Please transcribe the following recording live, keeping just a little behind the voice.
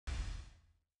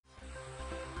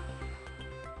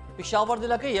पिशावर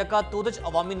जिला के यका तूदच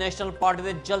अवामी नेशनल पार्टी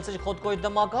के जलसे खुदकोई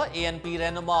धमाका ANP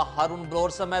रहनुमा हारून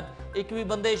ब्लोर समेत 21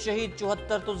 बंदे शहीद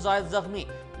 74 तो जायद जख्मी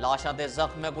लाशा ते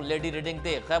जख्म को लेडी रीडिंग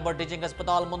ते खैबर टीचिंग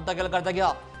अस्पताल मुंतकिल कर दिया गया।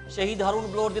 शहीद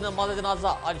हारून ब्लोर दी नमाज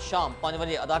जनाजा आज शाम 5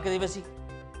 बजे अदा की दी।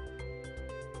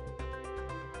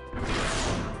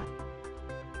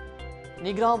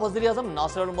 निगरान वज़ीर आज़म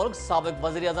नासिरुल मुल्क, साबिक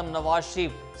वज़ीर आज़म नवाज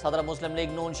शरीफ, सदर मुस्लिम लीग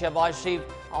नून शहबाज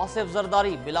शरीफ, आसिफ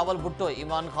जरदारी, बिलावल भुट्टो,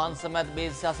 इमरान खान समेत बे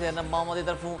सियासी रहनुमाओं की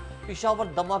तरफों पिशावर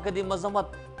धमाके की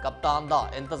मजम्मत। कप्तान दा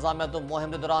इंतजामिया तो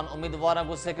मुहिम के दौरान उम्मीदवारों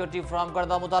को सिक्योरिटी फराहम करने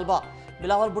का मुतालबा।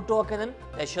 बिलावल भुट्टो आखन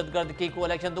दहशतगर्द की को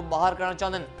इलेक्शन तो बाहर करना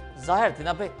चाहते जाहिर थी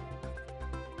ना पे।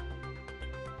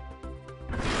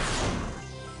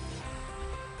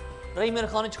 रहीम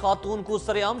खान खातून को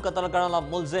सरेआम कत्ल करने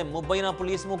मुलजिम मुबैना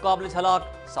पुलिस मुकाबले हलाक।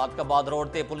 सादकाबाद रोड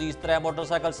ते पुलिस 3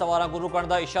 मोटरसाइकिल सवार को रुकने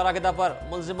का इशारा किया पर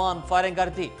मुलजिमान फायरिंग कर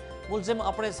थी। मुलजिम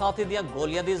अपने साथी दियां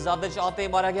गोलियां दी ज़ाद आते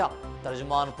मारा गया।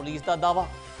 तर्जमान पुलिस का दावा।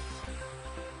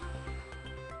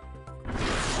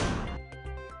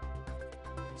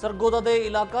 सरगोदा दे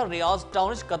इलाका रियाज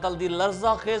टाउन कतल दी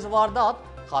लर्जा खेज वारदात।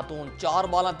 खातून 4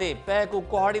 बालां ते पै को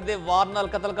कुहाड़ी दे वार नाल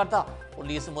कत्ल करता।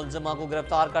 पुलिस मुलजिमा को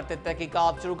गिरफ्तार करते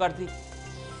तहकीकात शुरू कर दी।